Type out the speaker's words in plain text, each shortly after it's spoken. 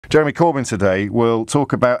Jeremy Corbyn today will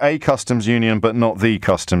talk about a customs union but not the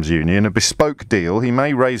customs union, a bespoke deal. He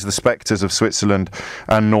may raise the spectres of Switzerland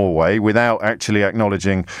and Norway without actually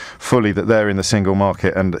acknowledging fully that they're in the single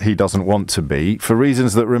market and he doesn't want to be. For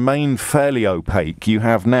reasons that remain fairly opaque, you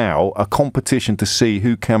have now a competition to see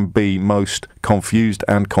who can be most confused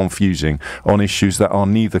and confusing on issues that are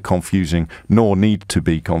neither confusing nor need to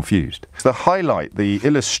be confused. The highlight, the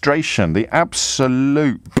illustration, the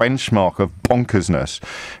absolute benchmark of bonkersness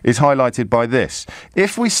is highlighted by this.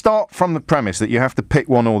 If we start from the premise that you have to pick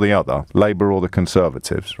one or the other, Labour or the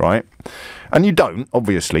Conservatives, right? And you don't,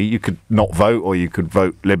 obviously. You could not vote, or you could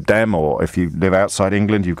vote Lib Dem, or if you live outside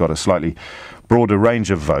England, you've got a slightly broader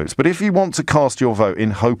range of votes. But if you want to cast your vote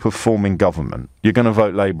in hope of forming government, you're going to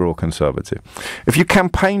vote Labour or Conservative. If you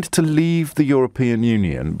campaigned to leave the European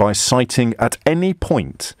Union by citing at any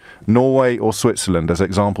point Norway or Switzerland as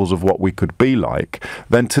examples of what we could be like,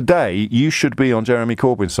 then today you should be on Jeremy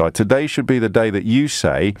Corbyn's side. Today should be the day that you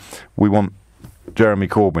say, we want Jeremy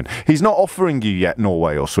Corbyn. He's not offering you yet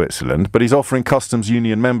Norway or Switzerland, but he's offering customs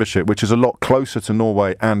union membership, which is a lot closer to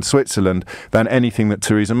Norway and Switzerland than anything that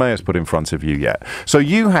Theresa May has put in front of you yet. So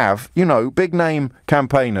you have, you know, big name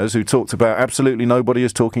campaigners who talked about absolutely nobody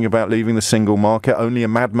is talking about leaving the single market. Only a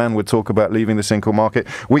madman would talk about leaving the single market.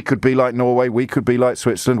 We could be like Norway. We could be like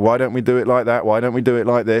Switzerland. Why don't we do it like that? Why don't we do it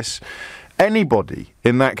like this? Anybody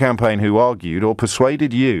in that campaign who argued or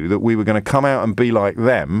persuaded you that we were going to come out and be like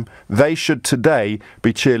them, they should today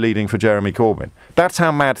be cheerleading for Jeremy Corbyn. That's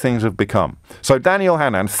how mad things have become. So Daniel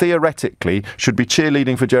Hannan, theoretically, should be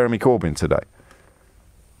cheerleading for Jeremy Corbyn today.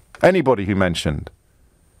 Anybody who mentioned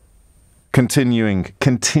continuing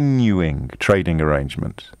trading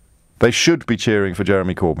arrangements, they should be cheering for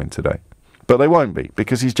Jeremy Corbyn today. But they won't be,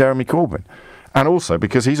 because he's Jeremy Corbyn. And also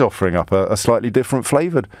because he's offering up a slightly different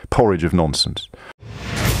flavoured porridge of nonsense.